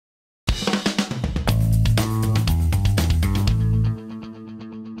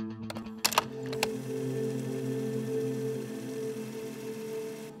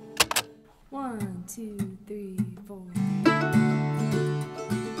2, 3, 4.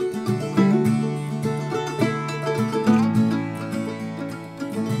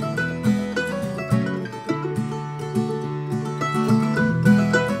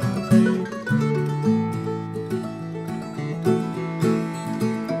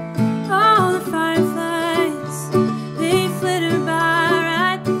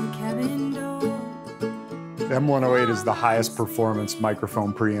 The M108 is the highest performance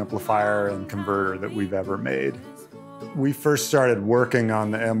microphone preamplifier and converter that we've ever made. We first started working on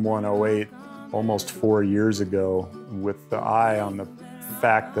the M108 almost 4 years ago with the eye on the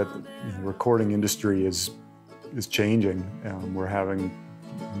fact that the recording industry is changing. We're having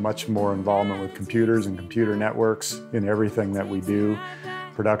much more involvement with computers and computer networks in everything that we do.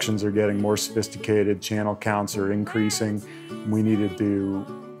 Productions are getting more sophisticated, channel counts are increasing. We needed to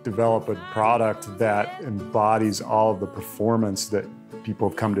develop a product that embodies all of the performance that people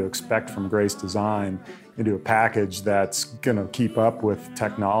have come to expect from Grace Design into a package that's going to keep up with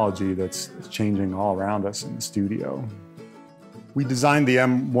technology that's changing all around us in the studio. We designed the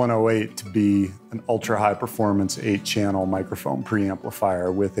M108 to be an ultra-high performance 8-channel microphone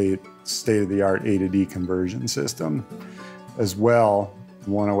preamplifier with a state-of-the-art A to D conversion system. As well,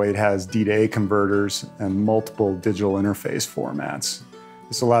 the 108 has D to A converters and multiple digital interface formats.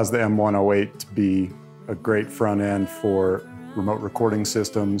 This allows the M108 to be a great front end for remote recording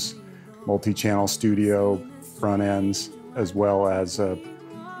systems, multi-channel studio front ends, as well as a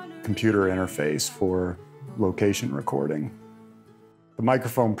computer interface for location recording. The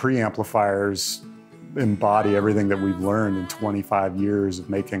microphone preamplifiers embody everything that we've learned in 25 years of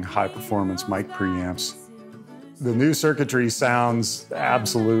making high-performance mic preamps. The new circuitry sounds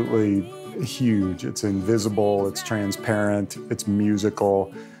absolutely huge. It's invisible, it's transparent, it's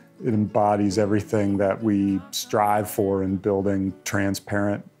musical. It embodies everything that we strive for in building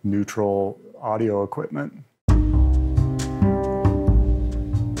transparent, neutral audio equipment.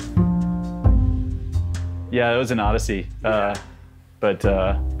 Yeah, it was an odyssey, but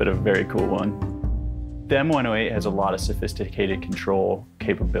a very cool one. The M108 has a lot of sophisticated control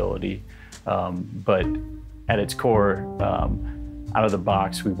capability, but at its core, out of the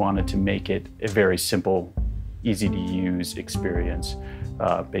box, we wanted to make it a very simple, easy to use experience.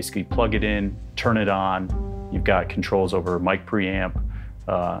 Basically plug it in, turn it on. You've got controls over mic preamp,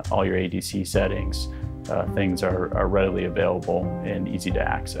 all your ADC settings. Things are readily available and easy to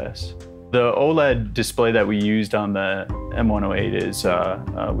access. The OLED display that we used on the M108 is,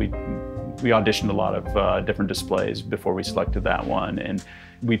 we auditioned a lot of different displays before we selected that one. And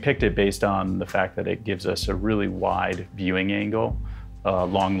we picked it based on the fact that it gives us a really wide viewing angle,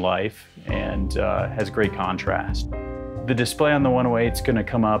 long life, and has great contrast. The display on the 108 is going to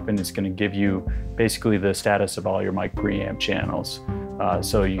come up and it's going to give you basically the status of all your mic preamp channels.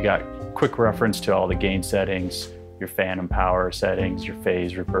 So you got quick reference to all the gain settings, your phantom power settings, your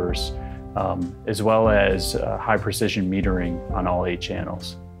phase reverse, as well as high precision metering on all 8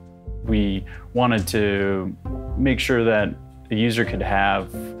 channels. We wanted to make sure that the user could have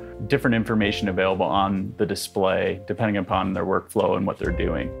different information available on the display depending upon their workflow and what they're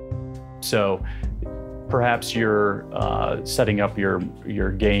doing. So perhaps you're setting up your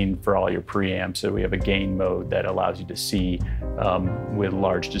gain for all your preamps. So we have a gain mode that allows you to see with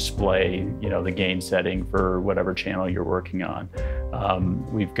large display, the gain setting for whatever channel you're working on.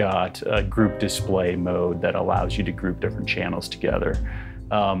 We've got a group display mode that allows you to group different channels together.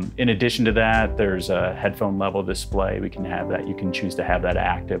 In addition to that, there's a headphone level display. We can have that. You can choose to have that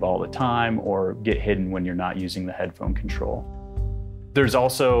active all the time or get hidden when you're not using the headphone control. There's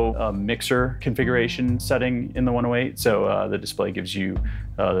also a mixer configuration setting in the 108. So the display gives you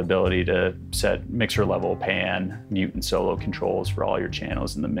the ability to set mixer level pan, mute, and solo controls for all your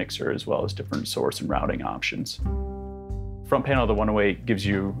channels in the mixer, as well as different source and routing options. Front panel of the 108 gives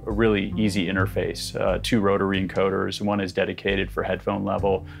you a really easy interface. 2 rotary encoders. One is dedicated for headphone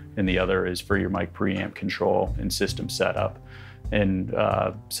level, and the other is for your mic preamp control and system setup. And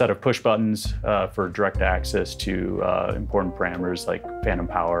a set of push buttons for direct access to important parameters like phantom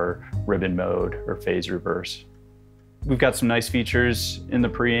power, ribbon mode, or phase reverse. We've got some nice features in the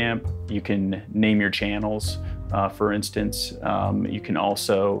preamp. You can name your channels, for instance. You can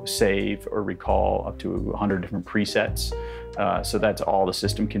also save or recall up to 100 different presets. So that's all the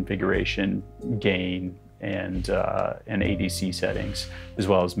system configuration, gain, and ADC settings, as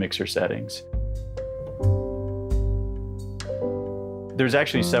well as mixer settings. There's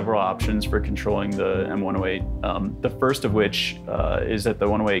actually several options for controlling the M108. The first of which is that the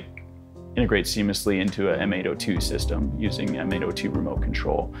 108 integrates seamlessly into a M802 system using M802 remote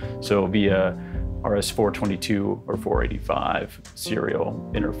control. So via RS422 or 485 serial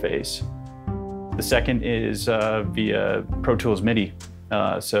interface. The second is via Pro Tools MIDI.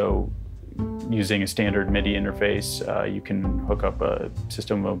 So using a standard MIDI interface, you can hook up a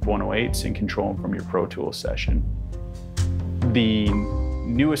system of 108s and control them from your Pro Tools session. The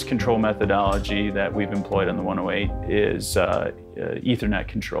newest control methodology that we've employed on the 108 is Ethernet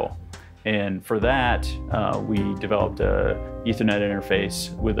control. And for that, we developed a Ethernet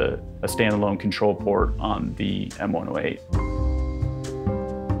interface with a standalone control port on the M108.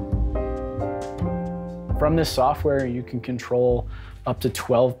 From this software, you can control up to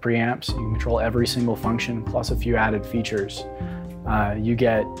 12 preamps. You can control every single function, plus a few added features. You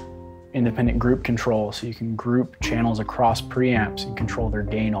get independent group control, so you can group channels across preamps and control their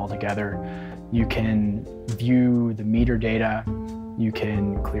gain altogether. You can view the meter data. You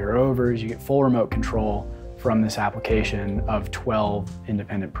can clear overs. You get full remote control from this application of 12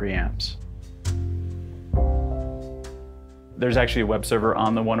 independent preamps. There's actually a web server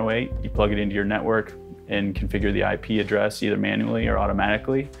on the 108. You plug it into your network and configure the IP address either manually or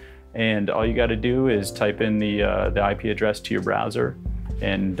automatically. And all you got to do is type in the IP address to your browser,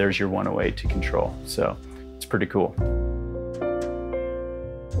 and there's your 108 to control. So it's pretty cool.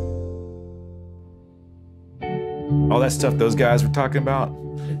 All that stuff those guys were talking about,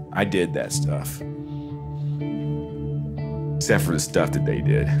 I did that stuff. Except for the stuff that they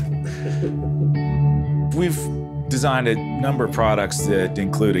did. We've designed a number of products that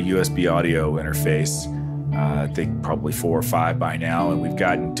include a USB audio interface. I think probably 4 or 5 by now, and we've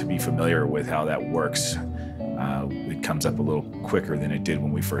gotten to be familiar with how that works. It comes up a little quicker than it did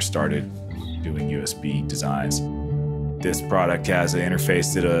when we first started doing USB designs. This product has an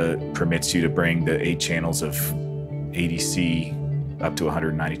interface that permits you to bring the 8 channels of ADC up to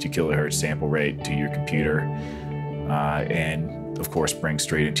 192 kilohertz sample rate to your computer, and of course bring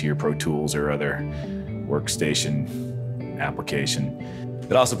straight into your Pro Tools or other workstation application.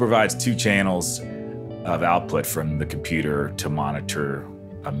 It also provides 2 channels of output from the computer to monitor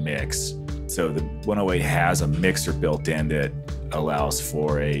a mix. So the 108 has a mixer built in that allows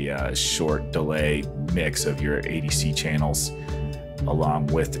for a short delay mix of your ADC channels along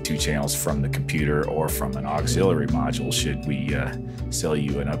with the 2 channels from the computer or from an auxiliary module should we sell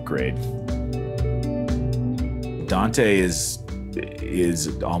you an upgrade. Dante is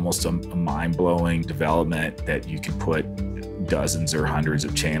almost a mind-blowing development that you can put dozens or hundreds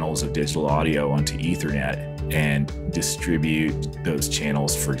of channels of digital audio onto Ethernet and distribute those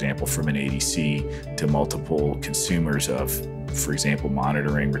channels, for example, from an ADC to multiple consumers of, for example,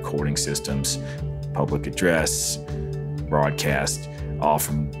 monitoring, recording systems, public address, broadcast, all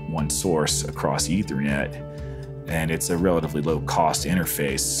from one source across Ethernet. And it's a relatively low-cost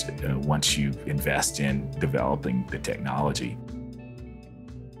interface once you invest in developing the technology.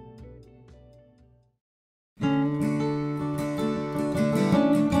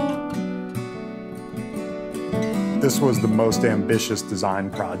 This was the most ambitious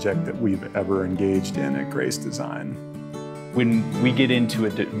design project that we've ever engaged in at Grace Design. When we get into a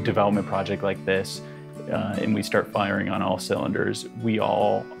development project like this, and we start firing on all cylinders, we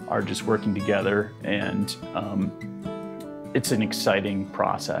all are just working together, and it's an exciting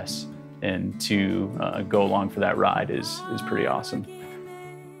process. And to go along for that ride is pretty awesome.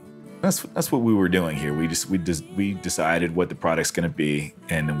 That's what we were doing here. We decided what the product's going to be,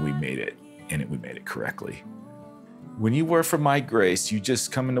 and then we made it, and we made it correctly. When you work for Mike Grace, you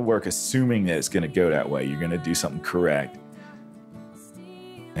just come into work assuming that it's going to go that way. You're going to do something correct.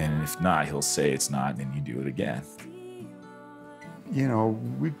 And if not, he'll say it's not, and then you do it again. You know,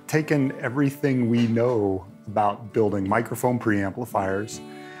 we've taken everything we know about building microphone preamplifiers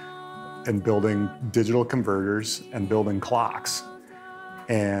and building digital converters and building clocks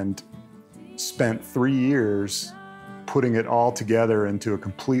and spent 3 years putting it all together into a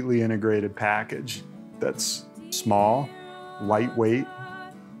completely integrated package that's small, lightweight,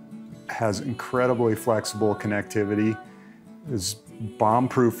 has incredibly flexible connectivity, is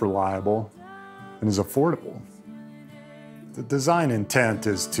bomb-proof reliable, and is affordable. The design intent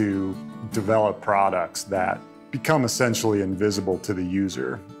is to develop products that become essentially invisible to the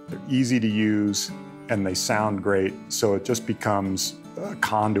user. They're easy to use and they sound great, so it just becomes a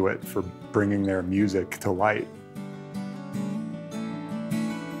conduit for bringing their music to light.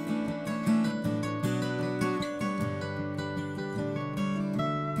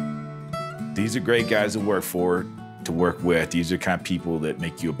 These are great guys to work for, to work with. These are the kind of people that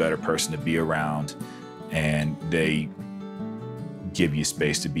make you a better person to be around, and they give you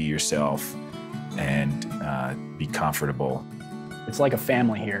space to be yourself and be comfortable. It's like a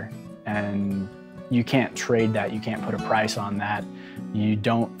family here, and you can't trade that. You can't put a price on that. You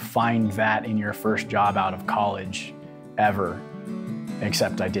don't find that in your first job out of college, ever,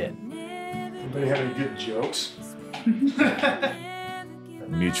 except I did. Anybody have any good jokes?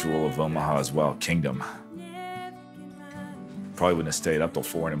 Mutual of Omaha as well, Kingdom. Probably wouldn't have stayed up till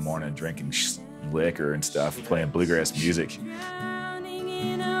 4 in the morning drinking liquor and stuff, playing bluegrass music. Drowning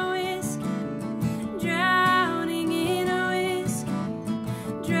in a